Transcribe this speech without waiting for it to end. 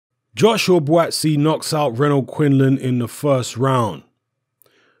Joshua Buatsi knocks out Renold Quinlan in the first round.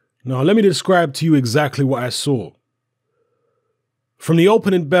 Now, let me describe to you exactly what I saw. From the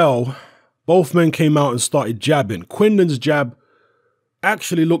opening bell, both men came out and started jabbing. Quinlan's jab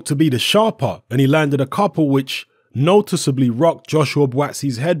actually looked to be the sharper, and he landed a couple which noticeably rocked Joshua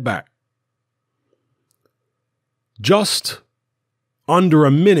Buatsi's head back. Just under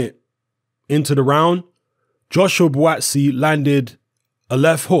a minute into the round, Joshua Buatsi landed a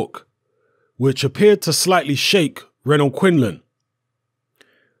left hook, which appeared to slightly shake Renold Quinlan.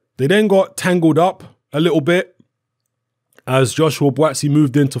 They then got tangled up a little bit as Joshua Buatsi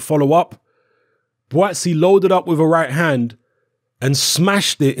moved in to follow up. Buatsi loaded up with a right hand and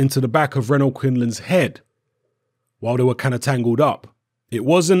smashed it into the back of Renold Quinlan's head while they were kind of tangled up. It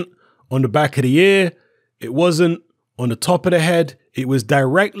wasn't on the back of the ear. It wasn't on the top of the head. It was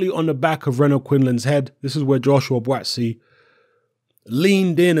directly on the back of Renold Quinlan's head. This is where Joshua Buatsi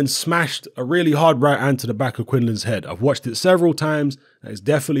leaned in and smashed a really hard right hand to the back of Quinlan's head. I've watched it several times. That is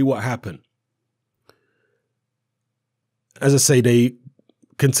definitely what happened. As I say, they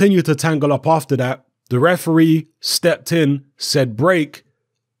continued to tangle up after that. The referee stepped in, said break,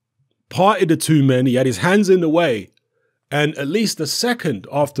 parted the two men. He had his hands in the way. And at least a second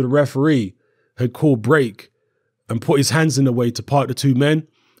after the referee had called break and put his hands in the way to part the two men,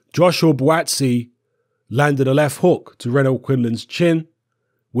 Joshua Buatsi landed a left hook to Renold Quinlan's chin,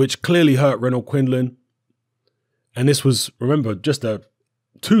 which clearly hurt Renold Quinlan. And this was, remember, just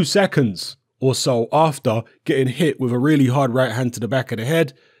 2 seconds or so after getting hit with a really hard right hand to the back of the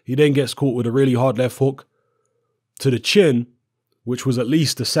head. He then gets caught with a really hard left hook to the chin, which was at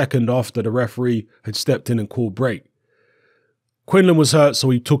least a second after the referee had stepped in and called break. Quinlan was hurt, so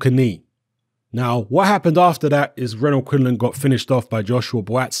he took a knee. Now, what happened after that is Renold Quinlan got finished off by Joshua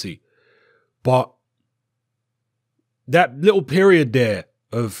Buatsi. But that little period there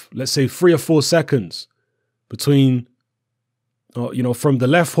of, let's say, 3 or 4 seconds between, from the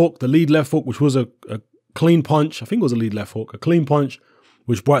left hook, the lead left hook, which was a clean punch. I think it was a lead left hook, a clean punch,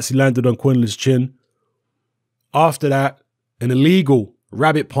 which Buatsi landed on Quinlan's chin. After that, an illegal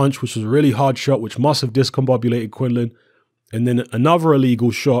rabbit punch, which was a really hard shot, which must have discombobulated Quinlan. And then another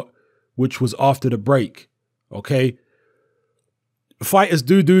illegal shot, which was after the break. Okay? Fighters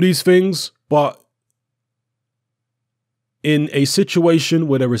do these things, but in a situation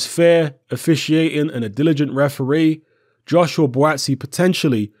where there is fair officiating and a diligent referee, Joshua Buatsi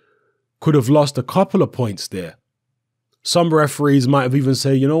potentially could have lost a couple of points there. Some referees might have even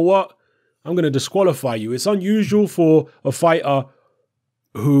said, you know what? I'm going to disqualify you. It's unusual for a fighter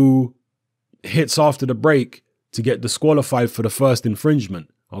who hits after the break to get disqualified for the first infringement,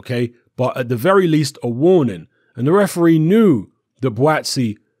 okay? But at the very least, a warning. And the referee knew that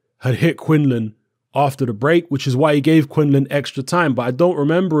Buatsi had hit Quinlan after the break, which is why he gave Quinlan extra time. But I don't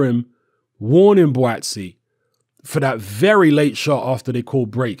remember him warning Buatsi for that very late shot after they called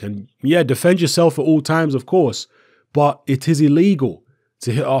break. And yeah, defend yourself at all times, of course, but it is illegal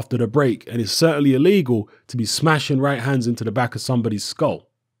to hit after the break. And it's certainly illegal to be smashing right hands into the back of somebody's skull.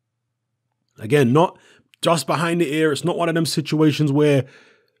 Again, not just behind the ear. It's not one of them situations where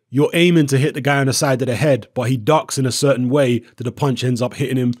you're aiming to hit the guy on the side of the head, but he ducks in a certain way that the punch ends up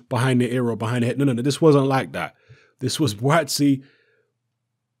hitting him behind the ear or behind the head. No, this wasn't like that. This was Buatsi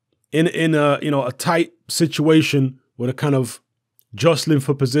in a tight situation where they're kind of jostling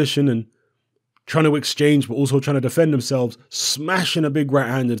for position and trying to exchange, but also trying to defend themselves, smashing a big right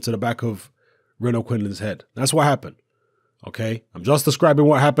hand into the back of Renold Quinlan's head. That's what happened. Okay, I'm just describing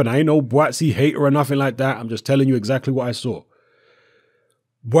what happened. I ain't no Buatsi hater or nothing like that. I'm just telling you exactly what I saw.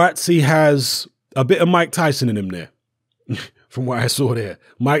 Buatsi has a bit of Mike Tyson in him there, from what I saw there.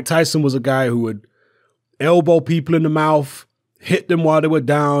 Mike Tyson was a guy who would elbow people in the mouth, hit them while they were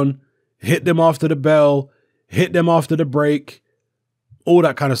down, hit them after the bell, hit them after the break. All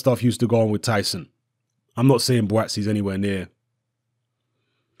that kind of stuff used to go on with Tyson. I'm not saying Buatsi's anywhere near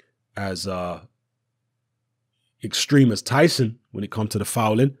as extreme as Tyson when it comes to the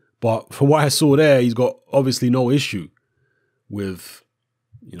fouling, but from what I saw there, he's got obviously no issue with,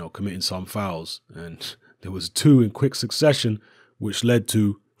 committing some fouls. And there was 2 in quick succession, which led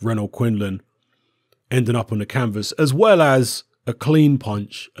to Renold Quinlan ending up on the canvas, as well as a clean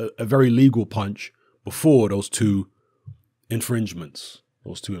punch, a very legal punch before those 2 infringements,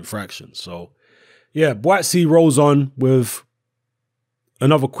 those 2 infractions. So yeah, Buatsi rolls on with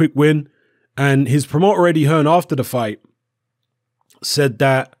another quick win. And his promoter, Eddie Hearn, after the fight, said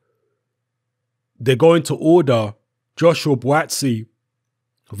that they're going to order Joshua Buatsi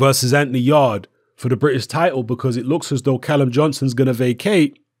versus Anthony Yarde for the British title because it looks as though Callum Johnson's going to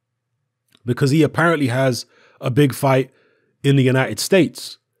vacate because he apparently has a big fight in the United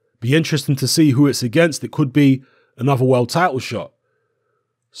States Be interesting to see who it's against. It could be another world title shot.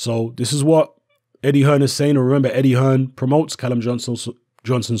 So this is what Eddie Hearn is saying. And remember, Eddie Hearn promotes Callum Johnson,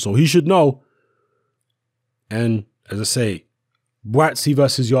 so he should know. And as I say, Buatsi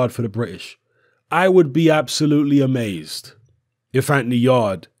versus Yard for the British. I would be absolutely amazed if Anthony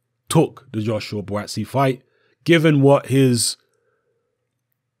Yard took the Joshua Buatsi fight, given what his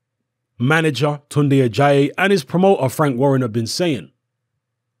manager, Tunde Ajayi, and his promoter, Frank Warren, have been saying.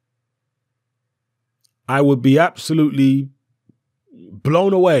 I would be absolutely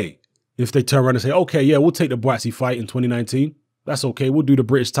blown away if they turn around and say, okay, yeah, we'll take the Buatsi fight in 2019. That's okay. We'll do the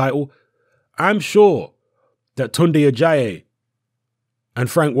British title. I'm sure that Tunde Ajayi and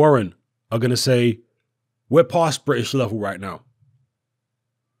Frank Warren are going to say, we're past British level right now.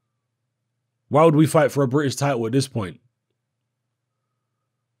 Why would we fight for a British title at this point?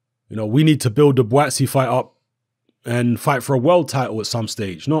 You know, we need to build the Buatsi fight up and fight for a world title at some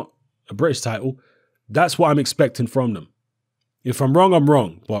stage, not a British title. That's what I'm expecting from them. If I'm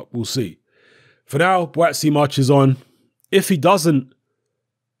wrong, but we'll see. For now, Buatsi marches on. If he doesn't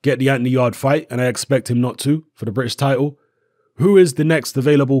get the Anthony Yard fight, and I expect him not to, for the British title, who is the next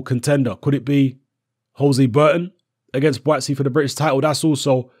available contender? Could it be Jose Burton against Buatsi for the British title? That's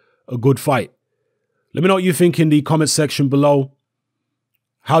also a good fight. Let me know what you think in the comment section below.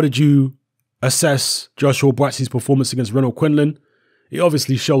 How did you assess Joshua Buatsi's performance against Renold Quinlan? He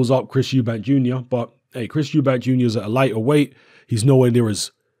obviously shows up Chris Eubank Jr., but hey, Chris Eubank Jr. is at a lighter weight. He's nowhere near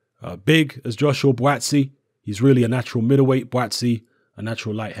as big as Joshua Buatsi. He's really a natural middleweight. Buatsi, a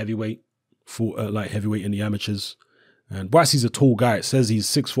natural light heavyweight, light heavyweight in the amateurs. And Buatsi's a tall guy. It says he's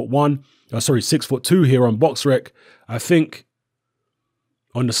 6'1", 6'2" here on BoxRec. I think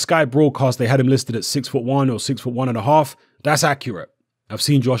on the Sky broadcast, they had him listed at 6'1" or 6'1.5". That's accurate. I've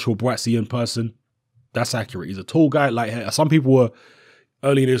seen Joshua Buatsi in person. That's accurate. He's a tall guy, light hair. Some people were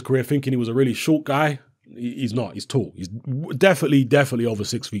early in his career thinking he was a really short guy. He's not. He's tall. He's definitely over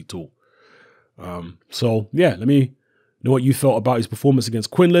 6 feet tall. So yeah, let me know what you felt about his performance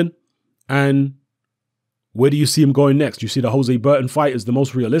against Quinlan, and where do you see him going next? Do you see the Jose Burton fight as the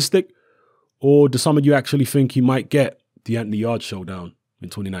most realistic, or do some of you actually think he might get the Anthony Yard showdown in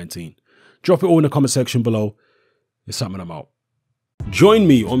 2019? Drop it all in the comment section below. It's something I'm out. Join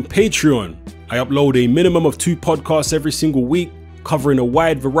me on Patreon. I upload a minimum of 2 podcasts every single week, covering a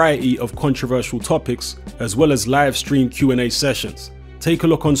wide variety of controversial topics, as well as live stream Q&A sessions. Take a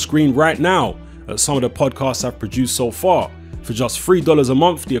look on screen right now at some of the podcasts I've produced so far. For just $3 a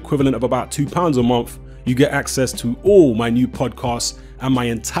month, the equivalent of about £2 a month, you get access to all my new podcasts and my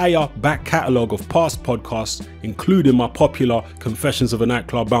entire back catalogue of past podcasts, including my popular Confessions of a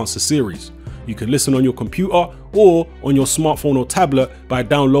Nightclub Bouncer series. You can listen on your computer or on your smartphone or tablet by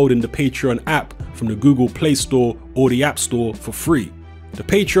downloading the Patreon app from the Google Play Store or the App Store for free. The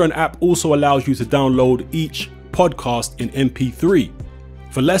Patreon app also allows you to download each podcast in MP3.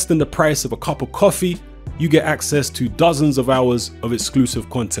 For less than the price of a cup of coffee, you get access to dozens of hours of exclusive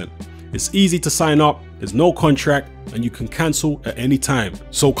content. It's easy to sign up, there's no contract, and you can cancel at any time.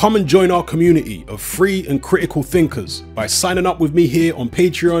 So come and join our community of free and critical thinkers by signing up with me here on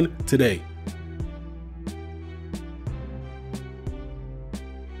Patreon today.